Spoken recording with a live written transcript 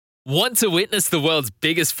Want to witness the world's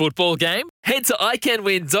biggest football game? Head to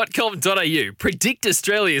iCanWin.com.au, predict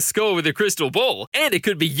Australia's score with a crystal ball, and it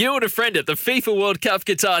could be you and a friend at the FIFA World Cup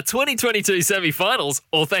Qatar 2022 semi-finals,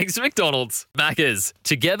 all thanks to McDonald's. Maccas,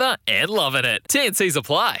 together and loving it. TNCs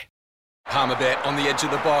apply. Palmerbet on the edge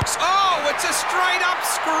of the box. Oh, it's a straight-up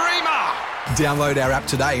screamer! Download our app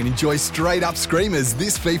today and enjoy straight-up screamers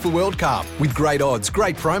this FIFA World Cup with great odds,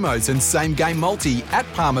 great promos and same-game multi at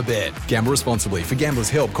Palmerbet. Gamble responsibly. For Gamblers'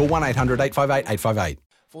 Help, call 1-800-858-858.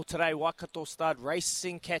 For today, Waikato Stud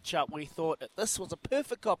Racing Catch-Up, we thought that this was a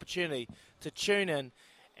perfect opportunity to tune in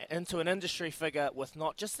into an industry figure with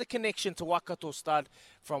not just the connection to Waikato Stud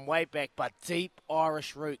from way back, but deep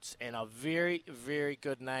Irish roots and a very, very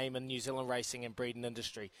good name in New Zealand racing and breeding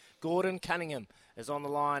industry. Gordon Cunningham is on the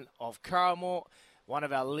line of Curramore, one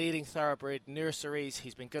of our leading thoroughbred nurseries.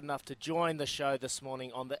 He's been good enough to join the show this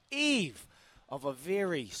morning on the eve of a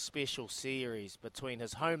very special series between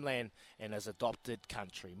his homeland and his adopted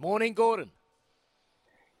country. Morning, Gordon.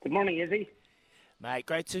 Good morning, Izzy. Mate,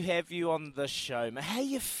 great to have you on the show. Mate, how are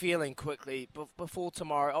you feeling quickly before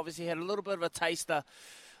tomorrow? Obviously, you had a little bit of a taster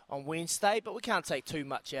on Wednesday, but we can't take too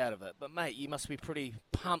much out of it. But, mate, you must be pretty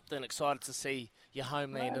pumped and excited to see your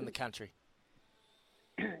homeland in the country.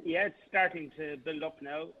 Yeah, it's starting to build up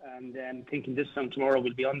now, and thinking this time tomorrow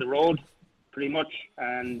we'll be on the road, pretty much,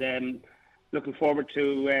 and looking forward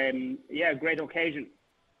to, a great occasion.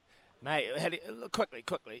 Mate, quickly.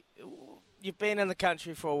 You've been in the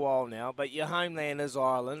country for a while now, but your homeland is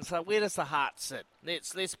Ireland. So where does the heart sit?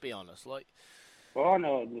 Let's be honest. Oh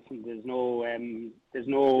no, listen, there's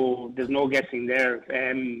no guessing there.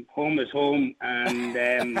 Home is home,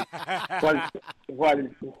 and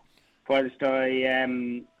whilst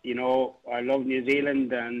I I love New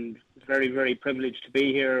Zealand and very, very privileged to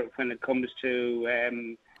be here when it comes to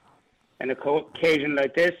an occasion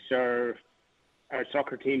like this, or our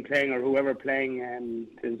soccer team playing, or whoever playing,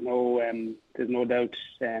 there's no doubt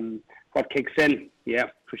what kicks in. Yeah,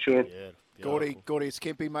 for sure. Yeah, Gordy, it's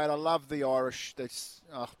Kempy, mate. I love the Irish.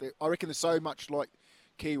 I reckon they're so much like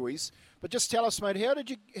Kiwis. But just tell us, mate, how did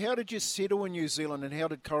you settle in New Zealand, and how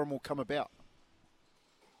did Curramore come about?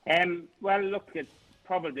 Well, look, it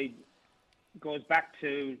probably goes back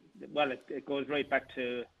to it goes right back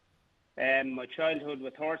to my childhood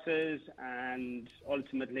with horses, and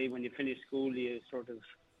ultimately when you finish school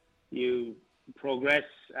you progress,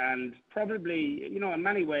 and probably, in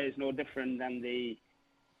many ways no different than the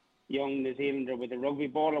young New Zealander with a rugby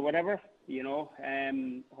ball or whatever.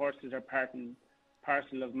 Horses are part and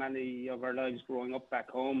parcel of many of our lives growing up back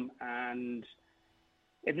home, and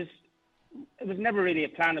it was never really a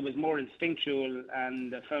plan. It was more instinctual,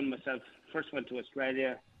 and I found myself, first went to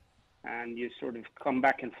Australia, and you sort of come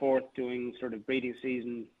back and forth doing sort of breeding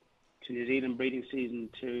season to New Zealand, breeding season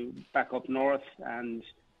to back up north, and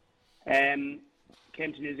came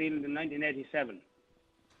to New Zealand in 1987.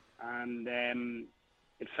 And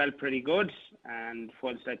it felt pretty good, and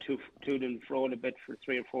once I toed and froed a bit for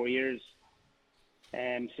 3 or 4 years,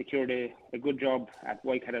 secured a good job at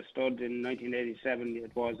Waikato Stud in 1987.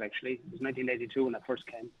 It was 1982 when I first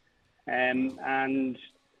came. And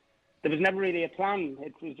there was never really a plan.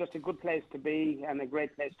 It was just a good place to be and a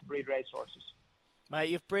great place to breed racehorses. Mate,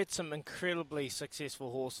 you've bred some incredibly successful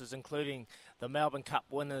horses, including the Melbourne Cup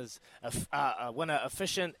winner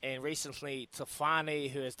Efficient, and recently Tafani,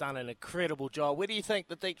 who has done an incredible job. Where do you think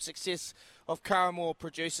the deep success of Curramore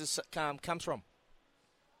producers comes from?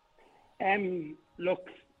 Look,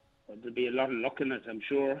 there'll be a lot of luck in it, I'm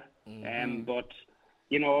sure. Mm-hmm. But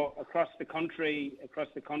across the country, it's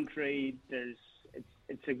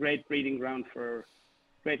a great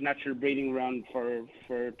natural breeding ground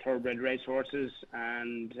for thoroughbred racehorses,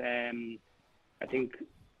 and I think,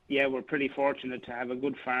 we're pretty fortunate to have a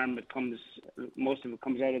good farm. Most of it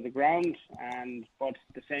comes out of the ground, but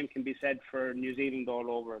the same can be said for New Zealand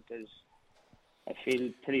all over. I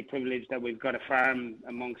feel pretty privileged that we've got a farm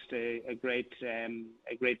amongst a great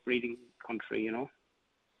breeding country,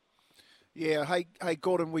 Yeah, hey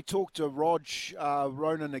Gordon, we talked to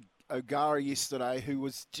Ronan O'Gara yesterday, who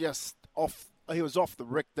was just off. He was off the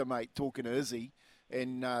Richter, mate, talking to Izzy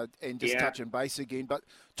and just touching base again. But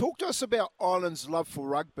talk to us about Ireland's love for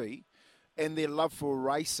rugby and their love for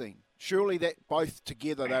racing. Surely that both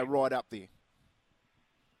together, they're right up there.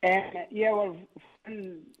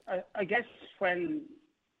 I guess when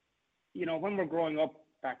we're growing up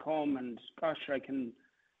back home, and gosh, I can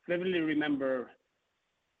vividly remember,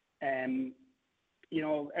 every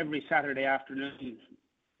Saturday afternoon,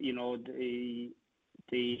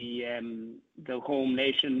 the home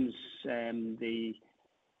nations, the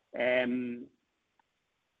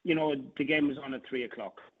game was on at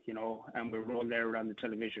 3:00. and we're all there around the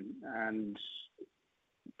television. And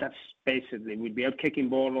that's basically, we'd be out kicking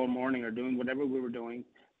ball all morning or doing whatever we were doing.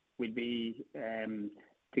 We'd be,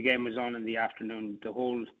 the game was on in the afternoon. The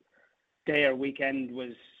whole day or weekend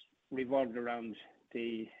was revolved around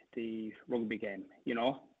the rugby game,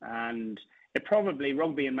 and it probably,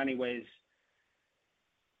 rugby in many ways,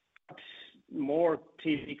 more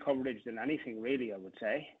TV coverage than anything really, I would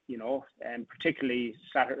say, and particularly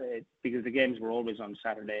Saturday, because the games were always on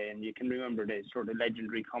Saturday, and you can remember the sort of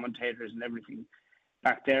legendary commentators and everything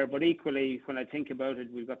back there. But equally, when I think about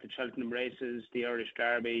it, we've got the Cheltenham races, the Irish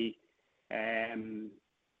Derby, the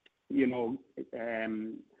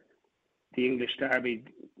English Derby.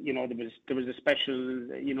 There was a special,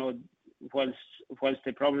 whilst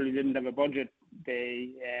they probably didn't have a budget,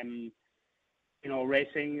 they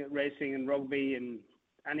racing and rugby and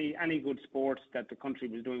any good sports that the country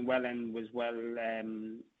was doing well in was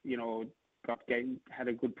had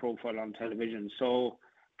a good profile on television. So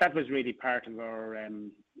that was really part of our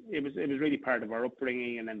it was really part of our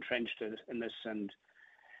upbringing and entrenched in this. And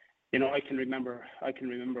I can remember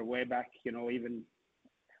way back, even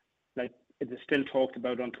like it is still talked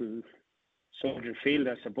about until Soldier Field,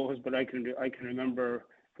 I suppose, but I can remember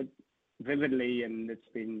vividly, and it's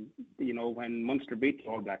been, when Munster beat the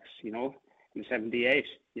All Blacks, in '78,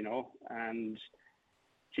 and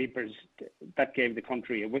jeepers, that gave the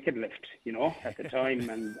country a wicked lift, at the time,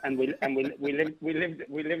 and we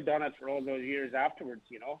lived on it for all those years afterwards,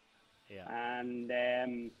 Yeah.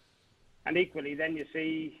 And equally, then you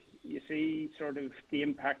see sort of the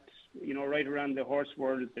impact, right around the horse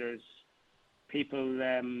world. There's people,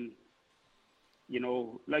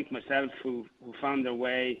 like myself, who found their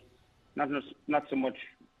way. Not so much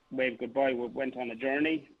wave goodbye. We went on a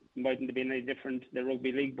journey. It mightn't have been any different. The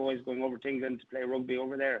rugby league boys going over to England to play rugby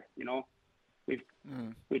over there.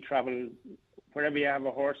 We travel wherever you have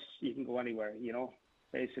a horse, you can go anywhere.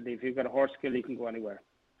 Basically, if you've got a horse skill, you can go anywhere.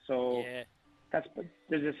 So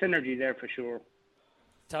there's a synergy there for sure.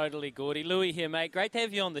 Totally, Gordy. Louis here, mate. Great to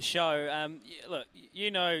have you on the show. Look,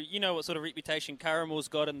 you know what sort of reputation Curramull's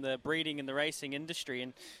got in the breeding and the racing industry,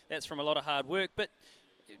 and that's from a lot of hard work. But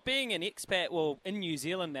being an expat, in New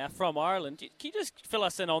Zealand now, from Ireland, can you just fill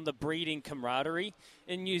us in on the breeding camaraderie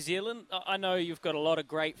in New Zealand? I know you've got a lot of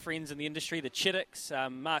great friends in the industry, the Chittocks,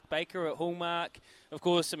 Mark Baker at Hallmark. Of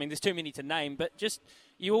course, there's too many to name, but just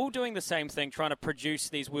you're all doing the same thing, trying to produce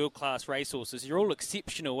these world-class racehorses. You're all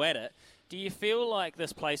exceptional at it. Do you feel like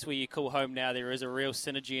this place where you call home now, there is a real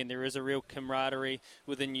synergy and there is a real camaraderie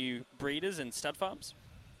within you breeders and stud farms?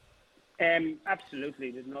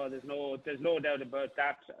 Absolutely. There's no doubt about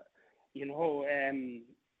that.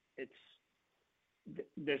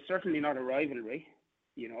 There's certainly not a rivalry.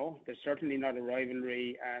 There's certainly not a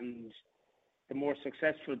rivalry, and the more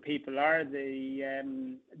successful people are,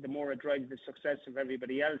 the more it drives the success of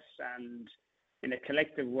everybody else. And in a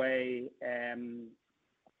collective way,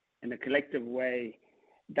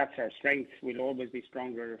 that's our strength. We'll always be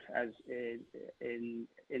stronger as in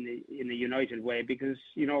a united way, because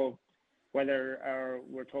whether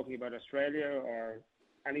we're talking about Australia or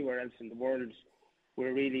anywhere else in the world,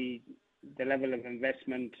 we're really, the level of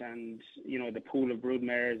investment and the pool of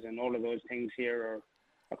broodmares and all of those things here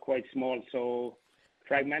are quite small. So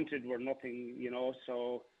fragmented, we're nothing,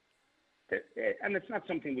 So and it's not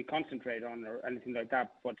something we concentrate on or anything like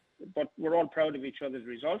that. But we're all proud of each other's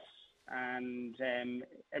results, and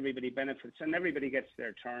everybody benefits and everybody gets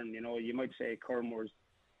their turn. You might say Curramull's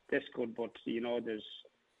this good, but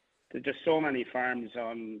there's just so many farms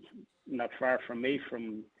on not far from me,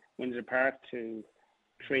 from Windsor Park to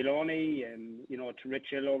Trelawney, and to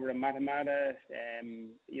Richhill over in Matamata,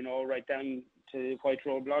 right down to White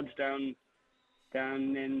Road Lodge down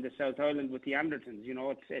in the South Island with the Andertons.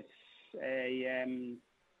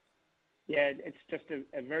 It's just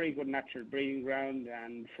a very good natural breeding ground,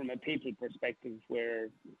 and from a people perspective,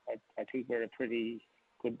 I think we're a pretty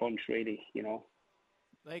good bunch, really.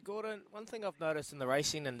 Hey, Gordon, one thing I've noticed in the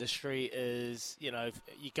racing industry is, you're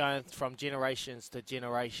going from generations to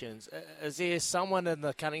generations. Is there someone in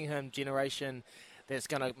the Cunningham generation that's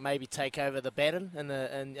going to maybe take over the baton in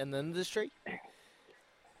the industry?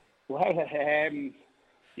 Well,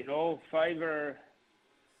 5 or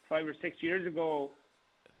 6 years ago,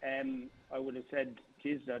 I would have said,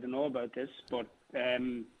 Jesus, I don't know about this, but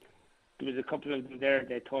there was a couple of them there.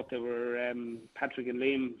 They thought they were Patrick and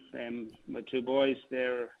Liam, my two boys.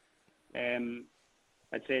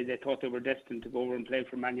 I'd say they thought they were destined to go over and play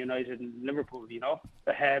for Man United and Liverpool.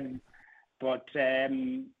 But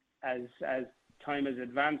as time has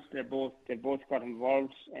advanced, they've both got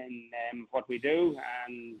involved in what we do,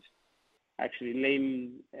 actually,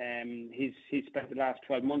 Liam, he's spent the last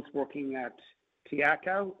 12 months working at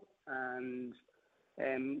Tiakau and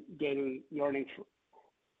gaining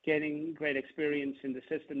great experience in the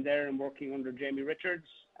system there and working under Jamie Richards,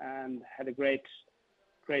 and had a great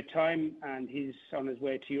time. And he's on his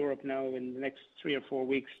way to Europe now in the next 3 or 4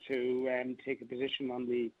 weeks to take a position on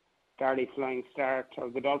the Gardaí Flying Start, or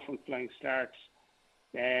Godolphin Flying Start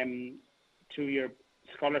 2-year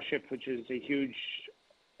scholarship, which is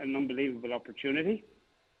an unbelievable opportunity.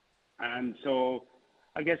 And so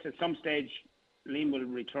I guess at some stage Liam will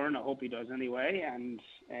return. I hope he does anyway. And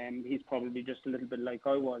he's probably just a little bit like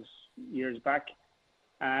I was years back.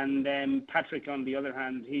 And Patrick, on the other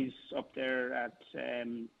hand, he's up there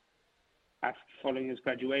after following his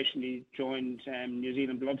graduation. He joined New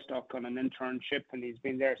Zealand Bloodstock on an internship, and he's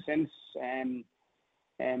been there since. And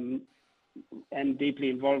deeply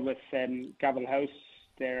involved with Gavel House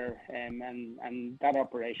there and that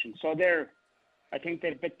operation. So I think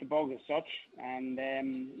they've bit the bug as such, and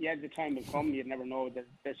the time will come. You never know.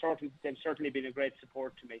 They've certainly been a great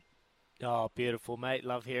support to me. Oh, beautiful, mate.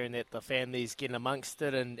 Love hearing that the family's getting amongst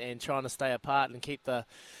it and trying to stay apart and keep the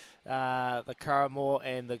Curramore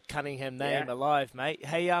and the Cunningham name alive, mate.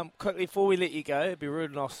 Hey, quickly before we let you go, it'd be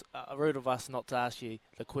rude of us not to ask you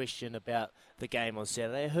the question about the game on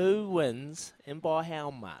Saturday. Who wins and by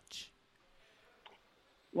how much?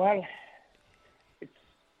 Well,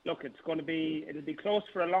 it'll be close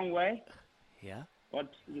for a long way. Yeah.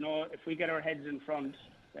 But if we get our heads in front,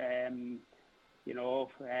 if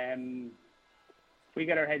we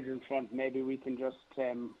get our heads in front, maybe we can just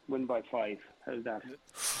win by 5. How's that?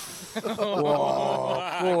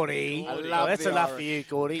 Whoa, Gordy. That's enough for you,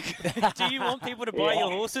 Gordy. Do you want people to buy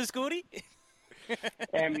your horses, Gordy?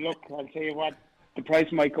 Look, I'll tell you what, the price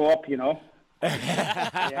might go up,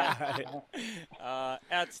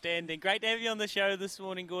 Outstanding. Great to have you on the show this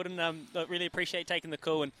morning, Gordon. Really appreciate taking the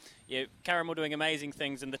call. And Curramore doing amazing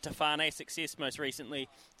things, and the Tafane success most recently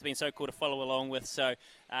has been so cool to follow along with. So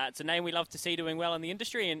it's a name we love to see doing well in the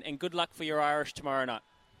industry, and good luck for your Irish tomorrow night.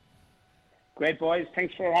 Great, boys.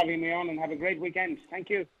 Thanks for having me on, and have a great weekend.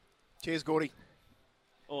 Thank you. Cheers, Gordy.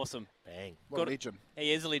 Awesome. Bang. What a legend.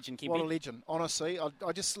 He is a legend, Kimpy. What a legend. Honestly,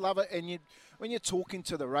 I just love it. And when you're talking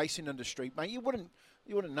to the racing industry, mate, you wouldn't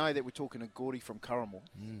know that we're talking to Gordy from Curramore.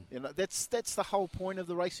 That's the whole point of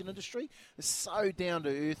the racing industry. It's so down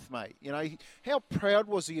to earth, mate. How proud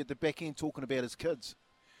was he at the back end talking about his kids?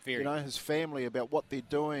 Very. His family, about what they're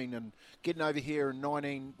doing, and getting over here in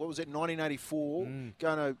 1984,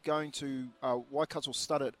 going to Waikato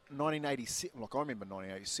Stud at 1987. Look, I remember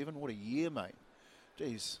 1987. What a year, mate.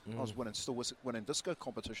 Jeez, I was winning disco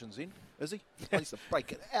competitions then. Is he? I used to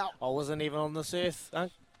break it out. I wasn't even on this earth, huh?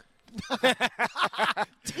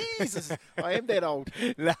 Jesus, I am that old.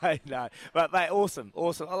 No. But, mate, awesome.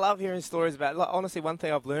 I love hearing stories about, honestly, one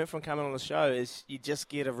thing I've learned from coming on the show is you just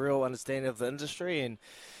get a real understanding of the industry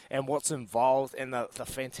and what's involved, and the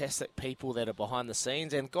fantastic people that are behind the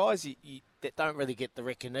scenes, and guys that don't really get the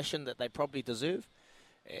recognition that they probably deserve.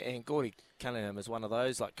 And Gordy Cunningham is one of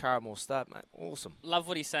those, like Curramore Stud, mate. Awesome. Love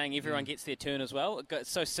what he's saying. Everyone gets their turn as well.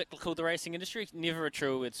 It's so cyclical, the racing industry. Never a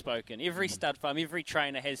true word spoken. Every stud farm, every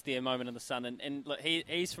trainer has their moment in the sun. And look,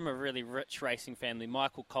 he's from a really rich racing family.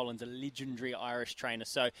 Michael Collins, a legendary Irish trainer.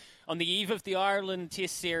 So on the eve of the Ireland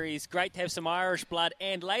Test Series, great to have some Irish blood.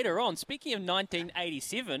 And later on, speaking of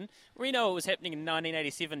 1987, we know what was happening in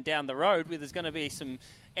 1987 down the road, where there's going to be some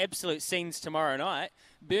absolute scenes tomorrow night.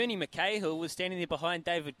 Bernie McCahill was standing there behind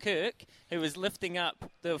David Kirk, who was lifting up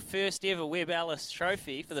the first ever Webb Ellis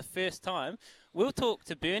trophy for the first time. We'll talk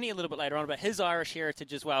to Bernie a little bit later on about his Irish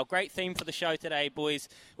heritage as well. Great theme for the show today, boys.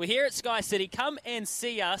 We're here at Sky City. Come and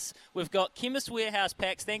see us. We've got Chemist Warehouse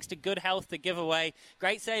packs thanks to Good Health to give away.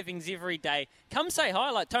 Great savings every day. Come say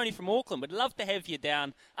hi like Tony from Auckland. We'd love to have you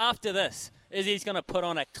down. After this, Izzy's going to put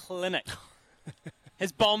on a clinic.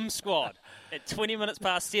 His bomb squad at 20 minutes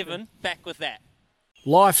past 7. Back with that.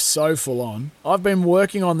 Life's so full on. I've been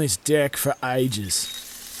working on this deck for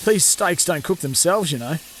ages. These steaks don't cook themselves,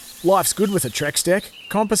 Life's good with a Trex deck.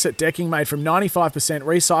 Composite decking made from 95%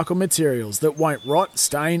 recycled materials that won't rot,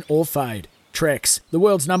 stain or fade. Trex, the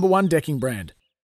world's #1 decking brand.